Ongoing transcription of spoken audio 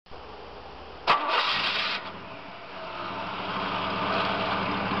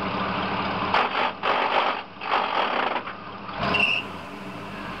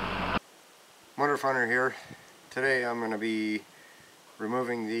Turf Hunter here. Today I'm going to be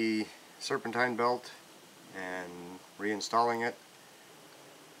removing the serpentine belt and reinstalling it.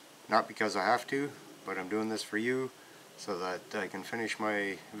 Not because I have to, but I'm doing this for you so that I can finish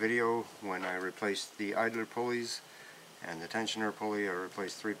my video when I replace the idler pulleys and the tensioner pulley. I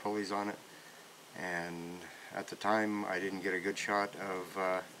replaced 3 pulleys on it, and at the time I didn't get a good shot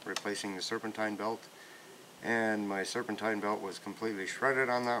of replacing the serpentine belt, and my serpentine belt was completely shredded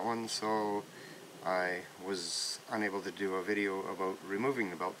on that one, so I was unable to do a video about removing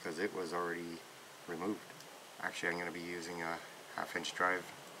the belt because it was already removed. Actually, I'm going to be using a 1/2-inch drive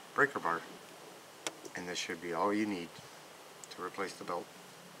breaker bar, and this should be all you need to replace the belt.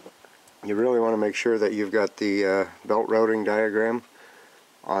 You really want to make sure that you've got the belt routing diagram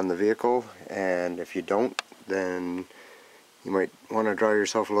on the vehicle, and if you don't, then you might want to draw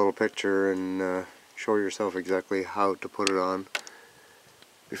yourself a little picture and show yourself exactly how to put it on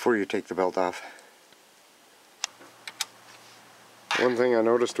before you take the belt off. One thing I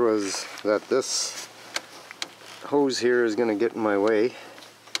noticed was that this hose here is going to get in my way,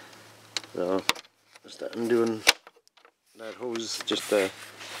 so just undoing that hose just to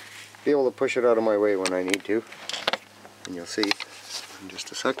be able to push it out of my way when I need to, and you'll see in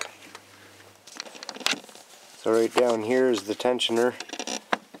just a sec. So right down here is the tensioner,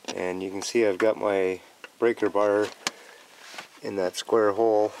 and you can see I've got my breaker bar in that square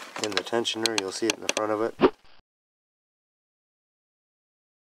hole in the tensioner. You'll see it in the front of it.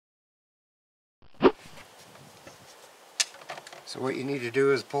 So what you need to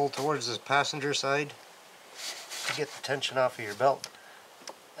do is pull towards the passenger side to get the tension off of your belt,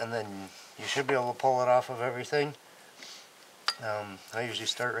 and then you should be able to pull it off of everything. I usually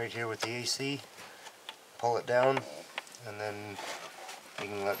start right here with the AC, pull it down, and then you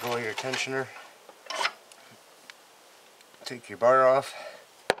can let go of your tensioner, take your bar off,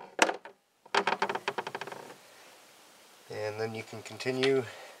 and then you can continue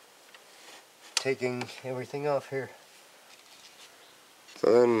taking everything off here.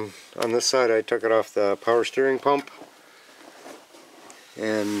 So then on this side I took it off the power steering pump,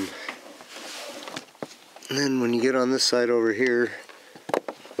 and then when you get on this side over here,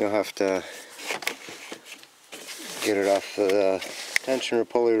 you'll have to get it off the tensioner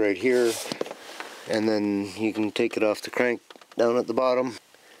pulley right here, and then you can take it off the crank down at the bottom.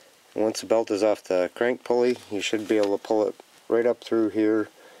 Once the belt is off the crank pulley, you should be able to pull it right up through here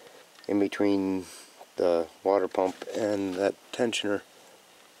in between the water pump and that tensioner.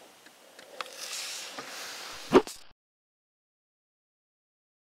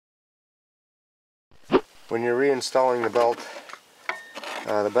 When you're reinstalling the belt,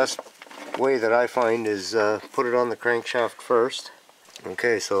 the best way that I find is put it on the crankshaft first.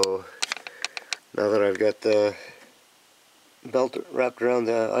 Okay, so now that I've got the belt wrapped around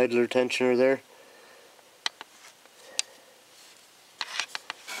the idler tensioner there,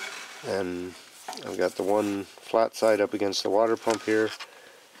 and I've got the one flat side up against the water pump here,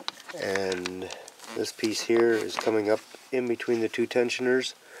 and this piece here is coming up in between the 2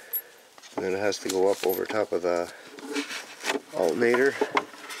 tensioners, and then it has to go up over top of the alternator,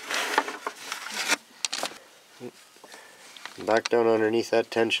 back down underneath that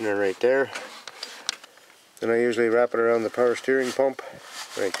tensioner right there. Then I usually wrap it around the power steering pump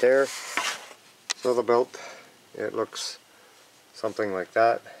right there. So the belt, it looks something like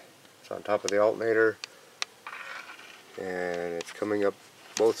that. It's on top of the alternator, and it's coming up,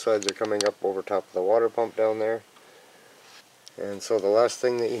 both sides are coming up over top of the water pump down there. And so the last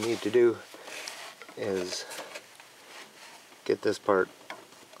thing that you need to do is get this part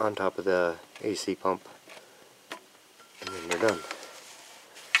on top of the AC pump, and then you're done.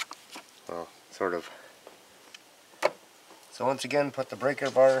 Well, sort of. So once again, put the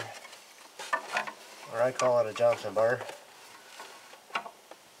breaker bar, or I call it a Johnson bar.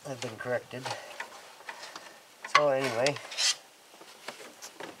 I've been corrected. So anyway,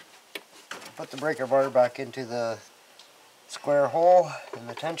 put the breaker bar back into the square hole in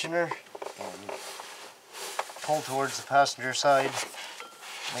the tensioner and pull towards the passenger side.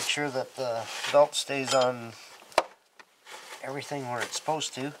 Make sure that the belt stays on everything where it's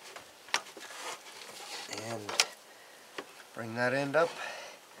supposed to, and bring that end up.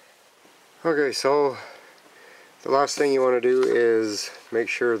 Okay, so the last thing you want to do is make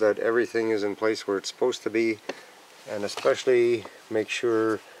sure that everything is in place where it's supposed to be, and especially make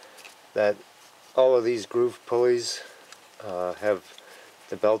sure that all of these groove pulleys have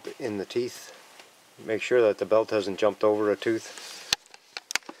the belt in the teeth. Make sure that the belt hasn't jumped over a tooth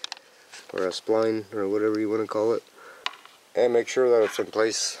or a spline or whatever you want to call it, and make sure that it's in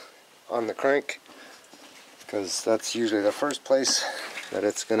place on the crank, because that's usually the first place that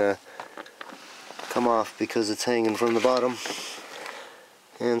it's gonna come off because it's hanging from the bottom.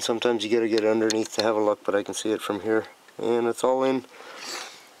 And sometimes you gotta get underneath to have a look, but I can see it from here. And it's all in.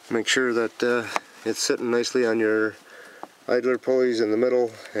 Make sure that it's sitting nicely on your idler pulleys in the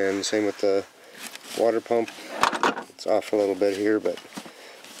middle, and same with the water pump. It's off a little bit here, but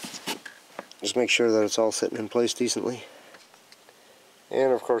just make sure that it's all sitting in place decently.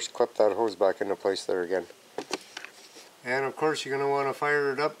 And of course clip that hose back into place there again. And of course you're going to want to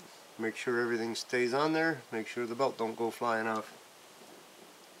fire it up. Make sure everything stays on there. Make sure the belt don't go flying off.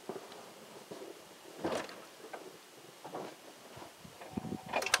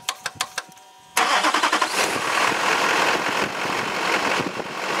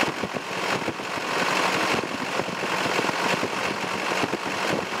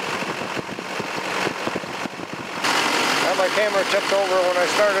 My camera tipped over when I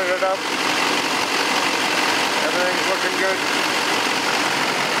started it up. Everything's looking good.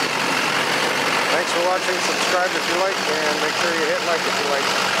 Thanks for watching. Subscribe if you like, and make sure you hit like if you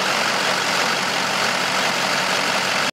like.